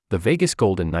The Vegas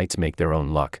Golden Knights make their own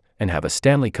luck, and have a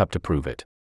Stanley Cup to prove it.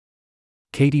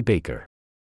 Katie Baker.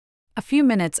 A few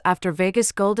minutes after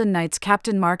Vegas Golden Knights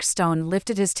captain Mark Stone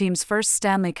lifted his team's first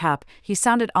Stanley Cup, he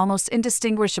sounded almost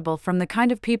indistinguishable from the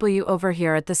kind of people you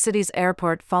overhear at the city's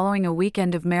airport following a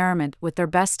weekend of merriment with their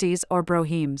besties or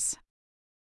brohemes.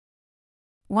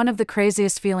 "One of the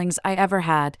craziest feelings I ever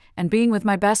had, and being with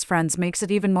my best friends makes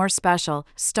it even more special,"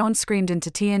 Stone screamed into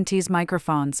TNT's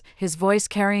microphones, his voice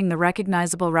carrying the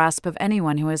recognizable rasp of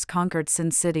anyone who has conquered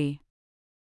Sin City.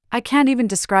 "I can't even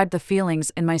describe the feelings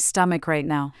in my stomach right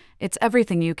now, it's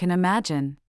everything you can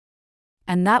imagine."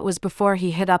 And that was before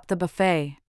he hit up the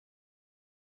buffet.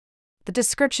 The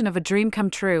description of a dream come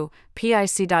true,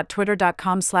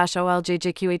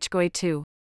 pic.twitter.com/oljjqhgoa2.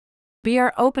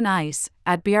 BR Open Ice,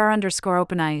 at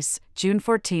BR_Open Ice, June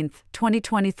 14,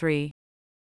 2023.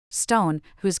 Stone,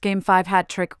 whose Game 5 hat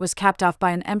trick was capped off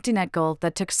by an empty net goal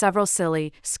that took several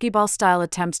silly, skee-ball-style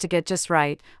attempts to get just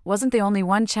right, wasn't the only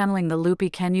one channeling the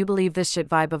loopy "can you believe this shit"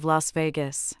 vibe of Las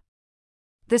Vegas.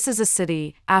 This is a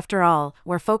city, after all,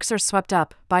 where folks are swept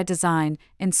up, by design,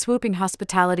 in swooping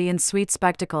hospitality and sweet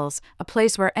spectacles, a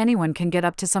place where anyone can get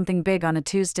up to something big on a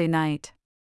Tuesday night.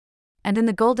 And in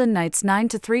the Golden Knights'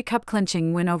 9-3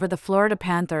 cup-clinching win over the Florida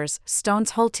Panthers,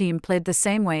 Stone's whole team played the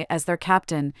same way as their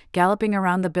captain, galloping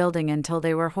around the building until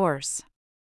they were hoarse.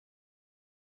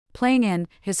 Playing in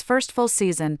his first full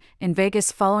season in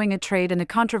Vegas following a trade and a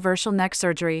controversial neck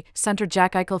surgery, center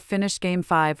Jack Eichel finished Game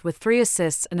 5 with 3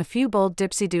 assists and a few bold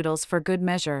dipsy-doodles for good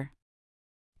measure.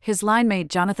 His line mate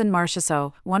Jonathan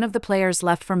Marchessault, one of the players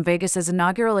left from Vegas's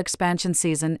inaugural expansion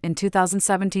season in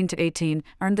 2017-18,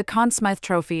 earned the Conn Smythe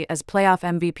Trophy as playoff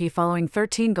MVP following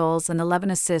 13 goals and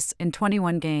 11 assists in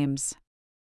 21 games.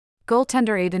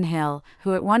 Goaltender Adin Hill,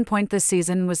 who at one point this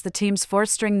season was the team's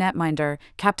fourth-string netminder,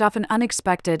 capped off an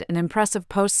unexpected and impressive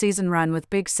postseason run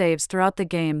with big saves throughout the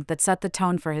game that set the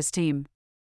tone for his team.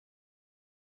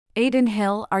 Adin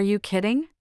Hill, are you kidding?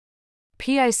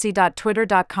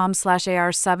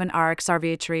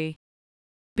 pic.twitter.com/ar7rxrvh3.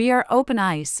 BR Open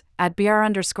Ice, at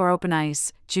BR_Open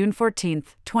Ice, June 14,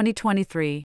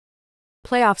 2023.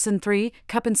 Playoffs in 3,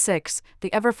 Cup in 6,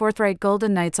 the ever-forthright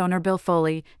Golden Knights owner Bill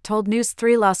Foley told News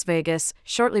 3 Las Vegas,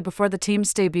 shortly before the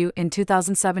team's debut in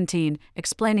 2017,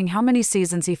 explaining how many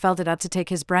seasons he felt it ought to take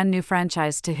his brand-new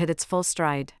franchise to hit its full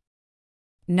stride.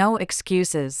 "No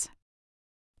excuses.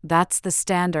 That's the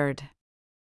standard."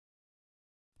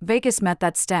 Vegas met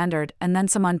that standard and then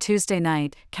some on Tuesday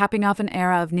night, capping off an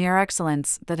era of near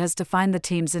excellence that has defined the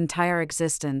team's entire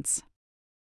existence.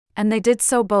 And they did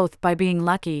so both by being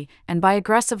lucky and by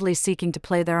aggressively seeking to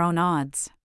play their own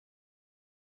odds.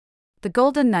 The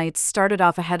Golden Knights started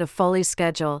off ahead of Foley's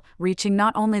schedule, reaching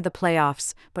not only the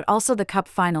playoffs, but also the Cup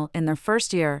final in their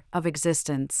first year of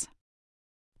existence.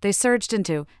 They surged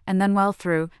into, and then well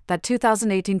through, that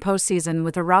 2018 postseason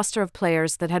with a roster of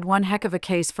players that had one heck of a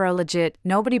case for a legit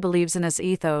 "nobody believes in us"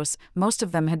 ethos. Most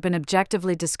of them had been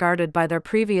objectively discarded by their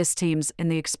previous teams in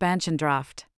the expansion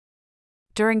draft.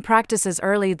 During practices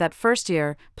early that first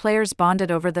year, players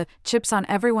bonded over the chips on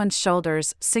everyone's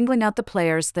shoulders, singling out the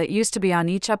players that used to be on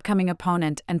each upcoming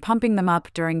opponent and pumping them up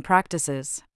during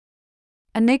practices.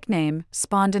 A nickname,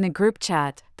 spawned in a group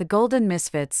chat, the Golden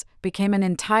Misfits, became an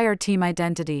entire team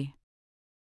identity.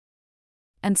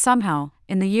 And somehow,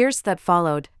 in the years that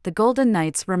followed, the Golden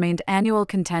Knights remained annual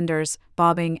contenders,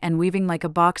 bobbing and weaving like a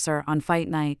boxer on fight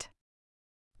night.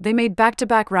 They made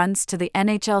back-to-back runs to the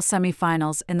NHL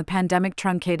semifinals in the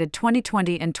pandemic-truncated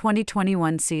 2020 and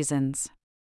 2021 seasons.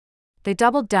 They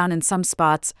doubled down in some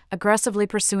spots, aggressively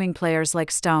pursuing players like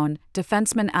Stone,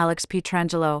 defenseman Alex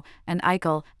Pietrangelo, and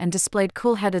Eichel, and displayed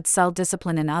cool-headed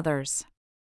self-discipline in others.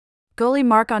 Goalie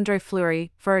Marc-Andre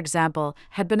Fleury, for example,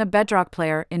 had been a bedrock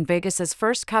player in Vegas's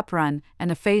first Cup run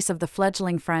and a face of the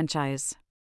fledgling franchise.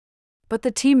 But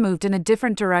the team moved in a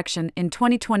different direction in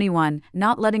 2021,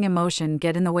 not letting emotion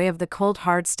get in the way of the cold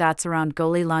hard stats around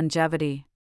goalie longevity.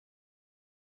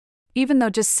 Even though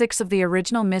just 6 of the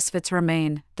original Misfits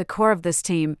remain, the core of this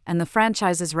team, and the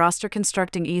franchise's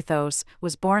roster-constructing ethos,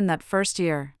 was born that first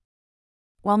year.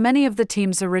 While many of the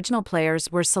team's original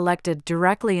players were selected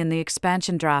directly in the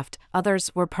expansion draft,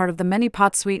 others were part of the many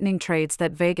pot-sweetening trades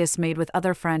that Vegas made with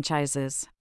other franchises.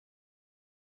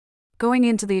 Going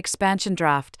into the expansion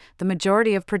draft, the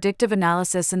majority of predictive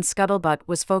analysis and scuttlebutt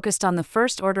was focused on the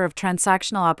first order of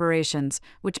transactional operations: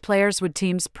 which players would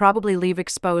teams probably leave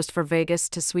exposed for Vegas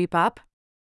to sweep up?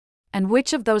 And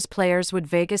which of those players would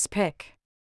Vegas pick?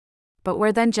 But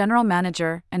where then general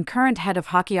manager and current head of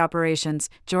hockey operations,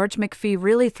 George McPhee,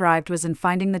 really thrived was in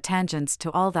finding the tangents to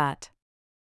all that.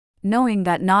 Knowing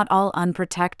that not all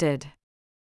unprotected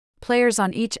Players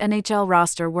on each NHL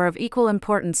roster were of equal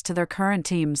importance to their current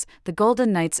teams. The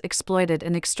Golden Knights exploited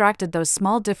and extracted those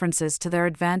small differences to their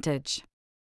advantage.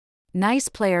 Nice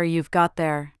player you've got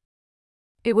there.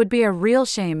 It would be a real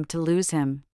shame to lose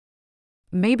him.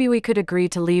 Maybe we could agree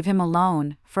to leave him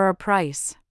alone, for a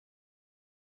price.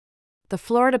 The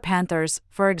Florida Panthers,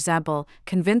 for example,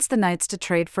 convinced the Knights to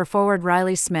trade for forward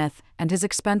Riley Smith and his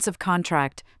expensive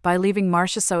contract by leaving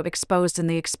Marchessault exposed in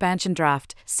the expansion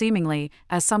draft, seemingly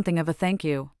as something of a thank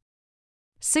you.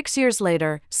 6 years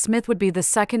later, Smith would be the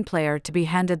second player to be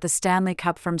handed the Stanley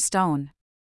Cup from Stone.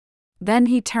 Then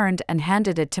he turned and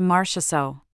handed it to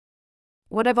Marchessault.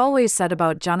 What I've always said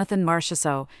about Jonathan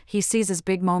Marchessault, he seizes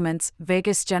big moments,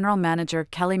 Vegas general manager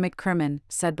Kelly McCrimmon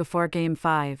said before Game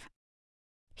 5.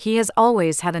 He has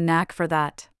always had a knack for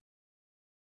that.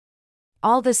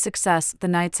 All this success the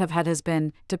Knights have had has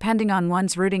been, depending on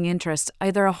one's rooting interest,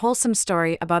 either a wholesome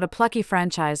story about a plucky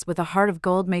franchise with a heart of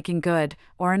gold making good,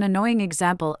 or an annoying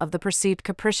example of the perceived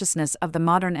capriciousness of the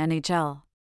modern NHL.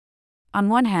 On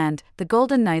one hand, the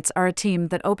Golden Knights are a team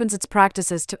that opens its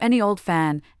practices to any old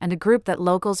fan, and a group that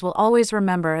locals will always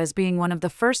remember as being one of the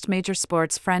first major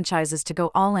sports franchises to go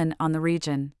all in on the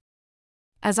region.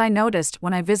 As I noticed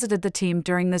when I visited the team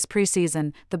during this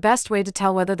preseason, the best way to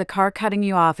tell whether the car cutting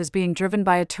you off is being driven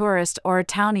by a tourist or a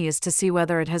townie is to see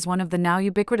whether it has one of the now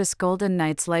ubiquitous Golden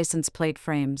Knights license plate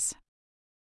frames.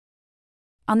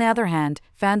 On the other hand,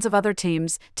 fans of other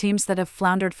teams that have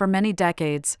floundered for many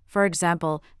decades, for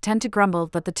example, tend to grumble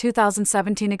that the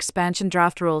 2017 expansion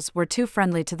draft rules were too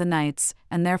friendly to the Knights,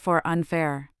 and therefore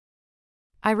unfair.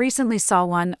 I recently saw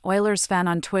one Oilers fan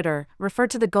on Twitter refer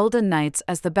to the Golden Knights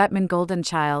as the Bettman Golden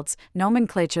Childs,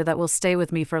 nomenclature that will stay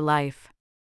with me for life.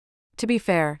 To be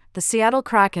fair, the Seattle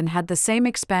Kraken had the same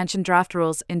expansion draft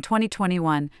rules in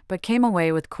 2021 but came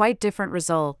away with quite different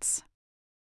results.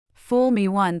 Fool me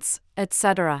once,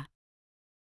 etc.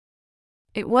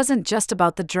 It wasn't just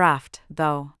about the draft,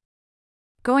 though.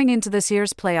 Going into this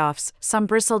year's playoffs, some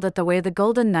bristled at the way the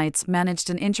Golden Knights managed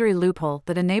an injury loophole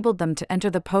that enabled them to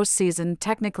enter the postseason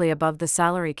technically above the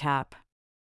salary cap.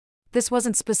 This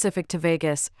wasn't specific to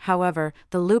Vegas, however.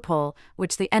 The loophole,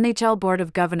 which the NHL Board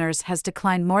of Governors has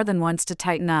declined more than once to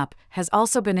tighten up, has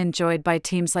also been enjoyed by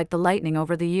teams like the Lightning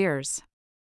over the years.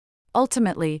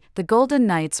 Ultimately, the Golden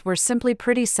Knights were simply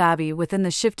pretty savvy within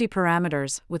the shifty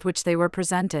parameters with which they were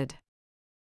presented.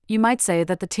 You might say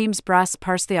that the team's brass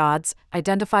parsed the odds,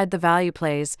 identified the value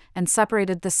plays, and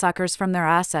separated the suckers from their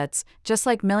assets, just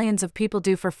like millions of people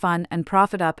do for fun and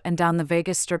profit up and down the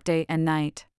Vegas Strip day and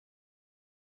night.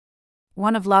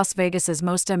 One of Las Vegas's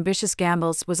most ambitious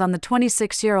gambles was on the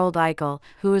 26-year-old Eichel,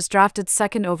 who was drafted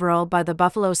second overall by the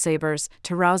Buffalo Sabres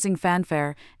to rousing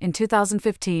fanfare in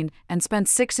 2015 and spent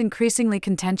 6 increasingly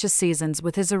contentious seasons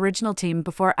with his original team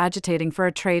before agitating for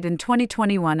a trade in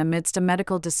 2021 amidst a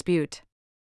medical dispute.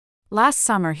 Last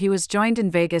summer he was joined in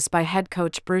Vegas by head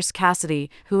coach Bruce Cassidy,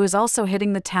 who was also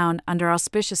hitting the town under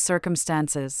auspicious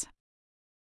circumstances.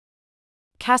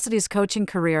 Cassidy's coaching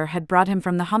career had brought him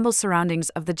from the humble surroundings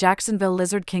of the Jacksonville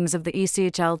Lizard Kings of the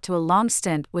ECHL to a long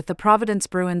stint with the Providence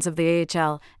Bruins of the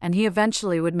AHL, and he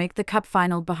eventually would make the Cup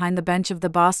final behind the bench of the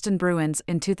Boston Bruins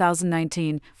in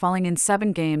 2019, falling in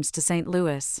 7 games to St.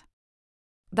 Louis.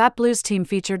 That Blues team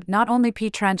featured not only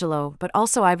Pietrangelo but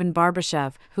also Ivan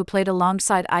Barbashev, who played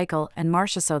alongside Eichel and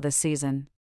Marchessault this season.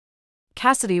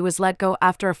 Cassidy was let go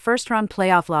after a first-round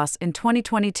playoff loss in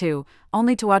 2022,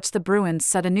 only to watch the Bruins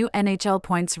set a new NHL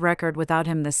points record without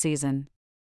him this season.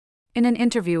 In an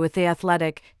interview with The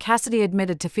Athletic, Cassidy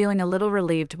admitted to feeling a little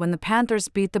relieved when the Panthers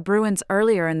beat the Bruins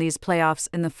earlier in these playoffs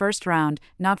in the first round,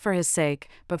 not for his sake,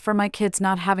 but for my kids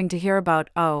not having to hear about,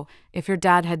 "Oh, if your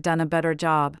dad had done a better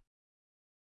job."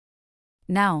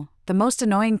 Now, the most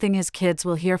annoying thing his kids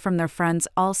will hear from their friends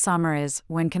all summer is,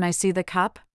 "When can I see the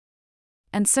cup?"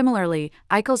 And similarly,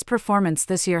 Eichel's performance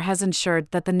this year has ensured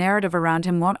that the narrative around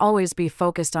him won't always be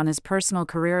focused on his personal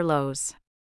career lows.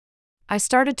 "I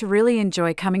started to really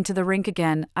enjoy coming to the rink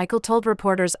again," Eichel told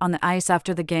reporters on the ice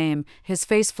after the game, his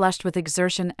face flushed with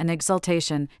exertion and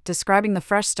exultation, describing the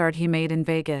fresh start he made in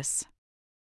Vegas.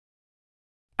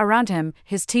 Around him,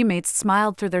 his teammates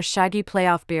smiled through their shaggy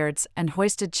playoff beards and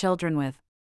hoisted children with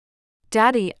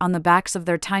 "Daddy" on the backs of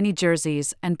their tiny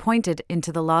jerseys and pointed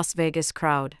into the Las Vegas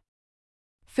crowd.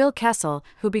 Phil Kessel,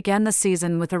 who began the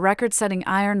season with a record-setting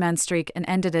Ironman streak and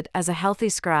ended it as a healthy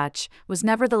scratch, was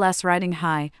nevertheless riding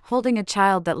high, holding a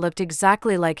child that looked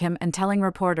exactly like him and telling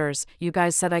reporters, "You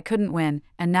guys said I couldn't win,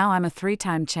 and now I'm a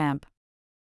 3-time champ.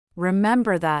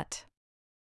 Remember that."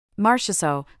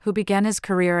 Marchessault, who began his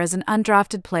career as an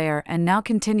undrafted player and now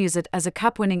continues it as a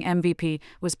cup-winning MVP,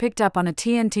 was picked up on a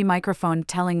TNT microphone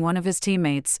telling one of his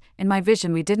teammates, "In my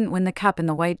vision we didn't win the cup in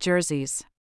the white jerseys.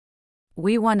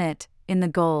 We won it, in the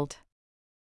gold."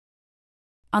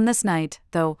 On this night,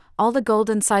 though, all the gold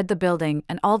inside the building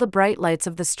and all the bright lights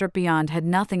of the strip beyond had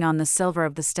nothing on the silver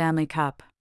of the Stanley Cup.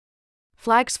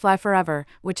 Flags fly forever,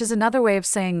 which is another way of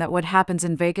saying that what happens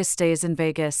in Vegas stays in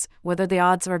Vegas, whether the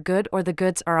odds are good or the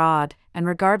goods are odd, and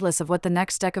regardless of what the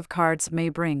next deck of cards may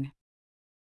bring.